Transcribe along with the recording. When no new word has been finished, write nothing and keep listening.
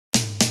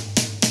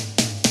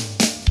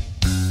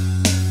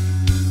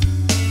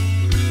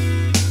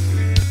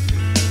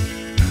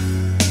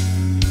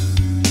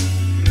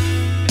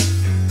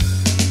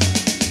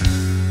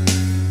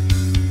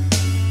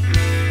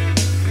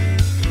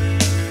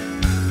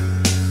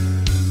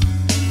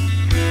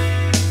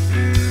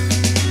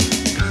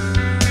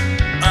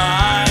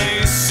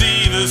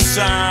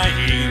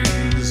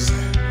signs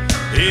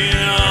in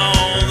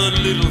all the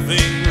little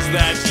things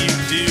that you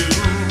do.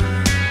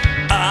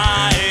 I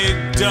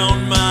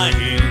don't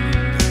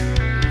mind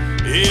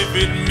if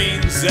it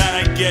means that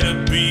I get to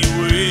be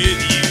with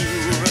you.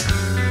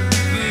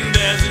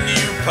 There's a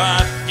new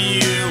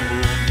perfume,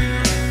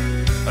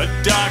 a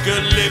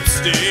darker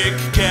lipstick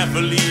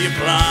carefully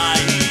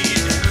applied.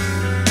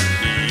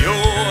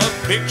 You're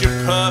picture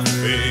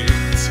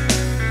perfect,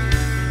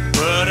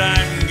 but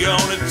I'm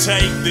gonna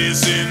take this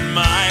in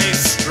my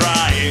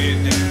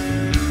stride.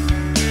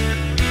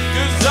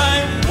 'Cause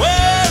I'm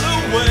well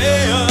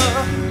aware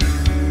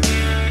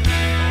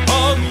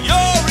of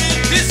your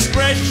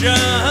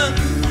indiscretion.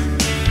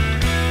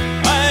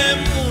 I'm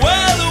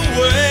well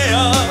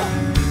aware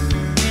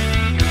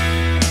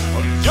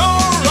of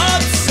your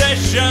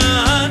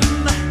obsession.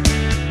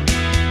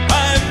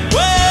 I'm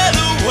well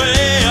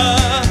aware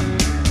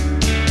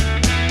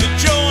that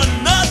you're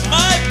not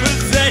my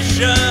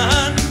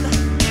possession.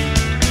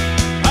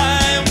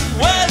 I'm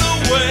well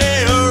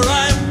aware,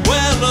 I'm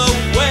well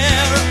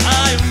aware,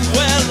 I'm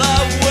well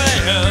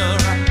aware.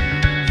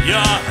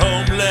 You're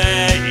home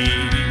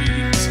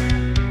late.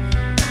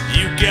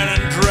 You get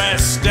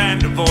undressed and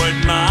avoid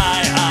my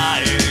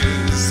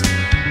eyes.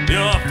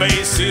 Your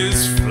face is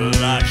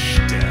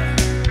flushed.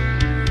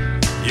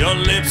 Your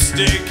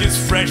lipstick is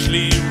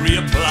freshly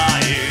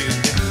reapplied.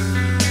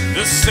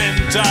 The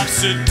scent of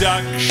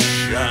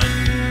seduction,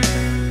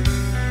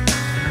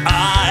 I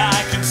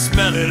can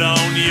smell it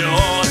on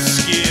your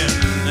skin.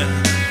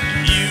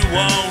 You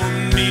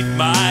won't meet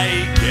my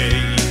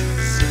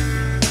gaze.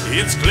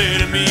 It's clear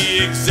to me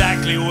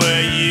exactly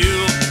where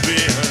you've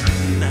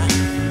been.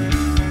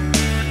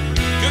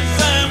 'Cause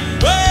I'm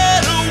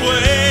well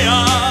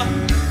aware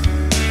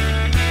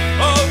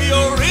of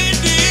your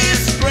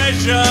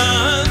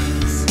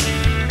indiscretions.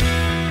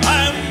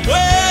 I'm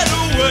well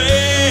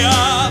aware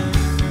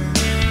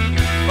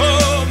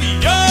of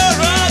your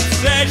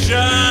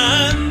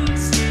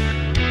obsessions.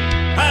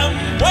 I'm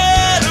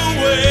well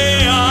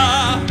aware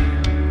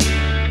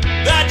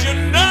that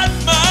you're not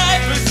my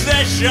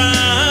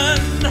possession.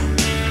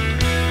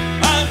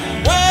 I'm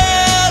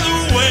well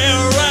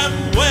aware, I'm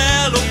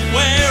well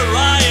aware,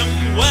 I am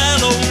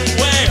well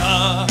aware.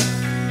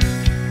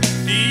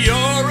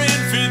 Your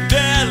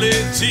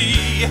infidelity,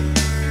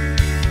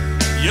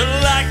 your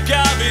lack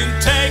of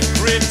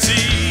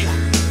integrity.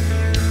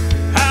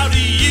 How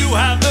do you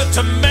have the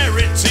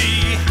temerity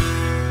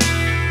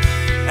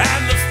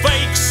and the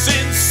fake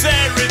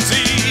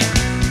sincerity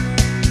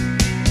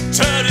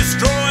to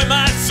destroy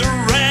my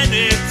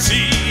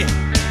serenity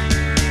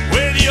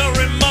with your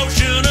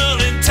emotional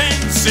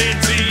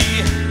intensity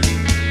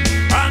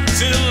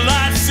until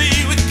I see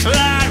with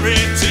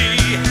clarity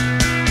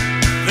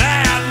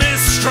that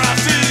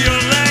mistrust is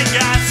your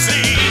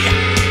legacy?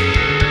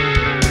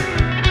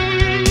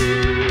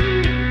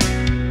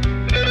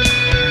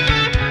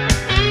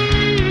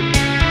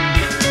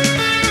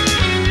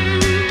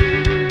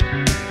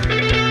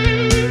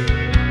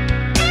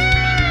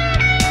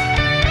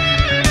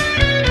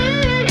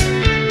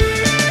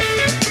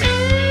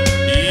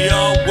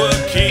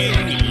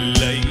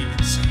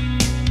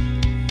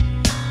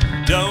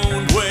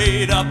 Don't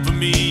wait up for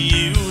me,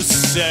 you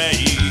say.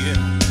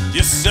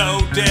 You're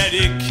so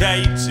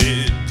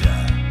dedicated.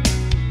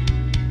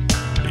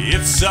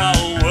 It's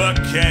all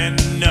work and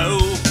no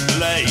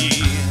play.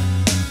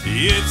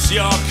 It's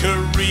your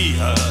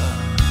career.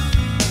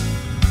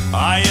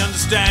 I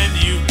understand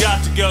you've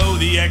got to go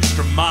the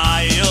extra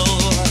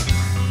mile,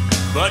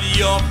 but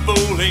you're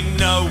fooling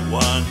no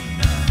one.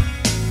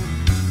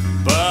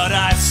 But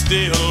I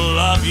still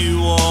love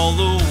you all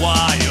the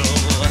while.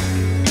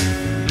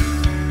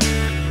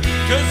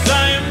 'Cause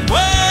I'm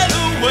well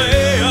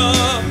aware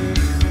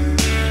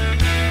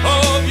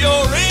of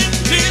your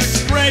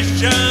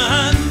indiscretion.